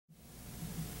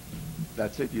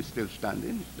That's it? You're still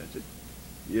standing? That's it?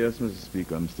 Yes, Mr.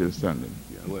 Speaker, I'm still standing.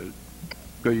 Yeah, well,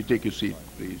 could you take your seat,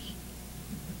 please?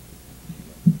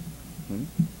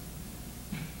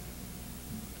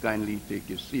 Kindly take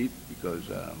your seat, because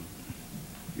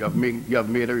you have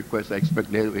made a request. I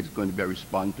expect that it's going to be a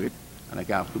response to it, and I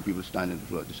can't have two people standing on the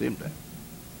floor at the same time.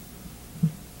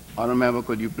 Honourable Member,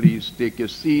 could you please take your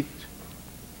seat?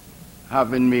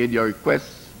 Having made your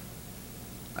request,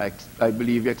 I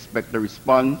believe you expect a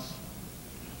response.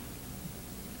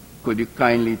 Could you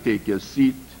kindly take your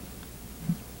seat?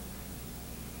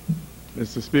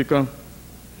 Mr. Speaker,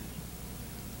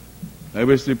 I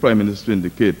wish the Prime Minister to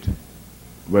indicate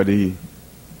whether he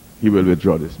will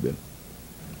withdraw this bill.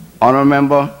 Honourable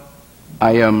Member,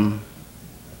 I am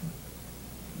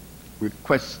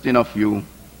requesting of you,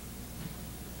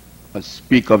 as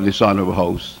Speaker of this Honourable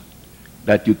House,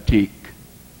 that you take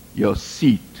your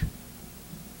seat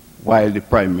while the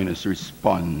Prime Minister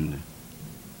responds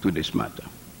to this matter.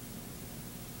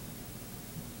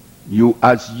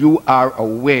 As you are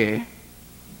aware,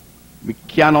 we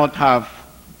cannot have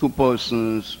two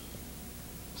persons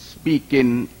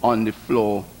speaking on the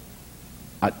floor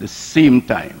at the same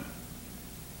time.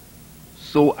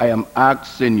 So I am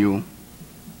asking you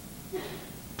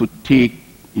to take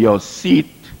your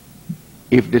seat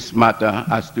if this matter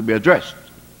has to be addressed.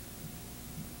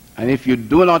 And if you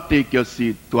do not take your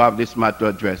seat to have this matter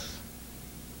addressed,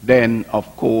 then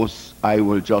of course I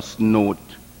will just note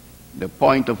the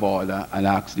point of order and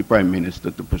ask the Prime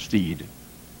Minister to proceed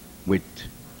with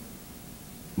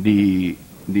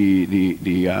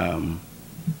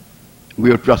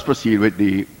we'll just proceed with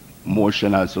the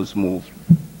motion as was moved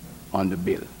on the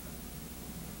bill.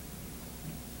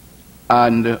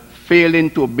 And failing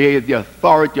to obey the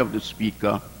authority of the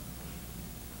Speaker,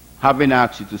 having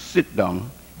asked you to sit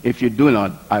down, if you do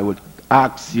not, I would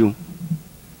ask you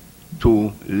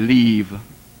to leave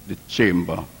the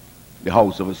chamber, the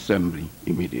House of Assembly,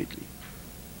 immediately.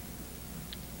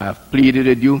 I have pleaded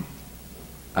with you,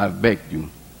 I have begged you,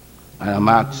 and I'm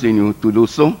asking you to do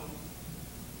so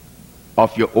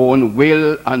of your own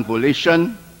will and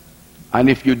volition, and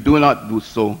if you do not do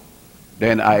so,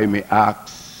 then I may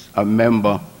ask a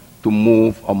member to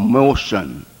move a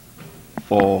motion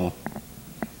on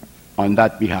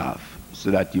that behalf, so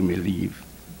that you may leave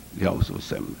the House of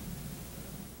Assembly.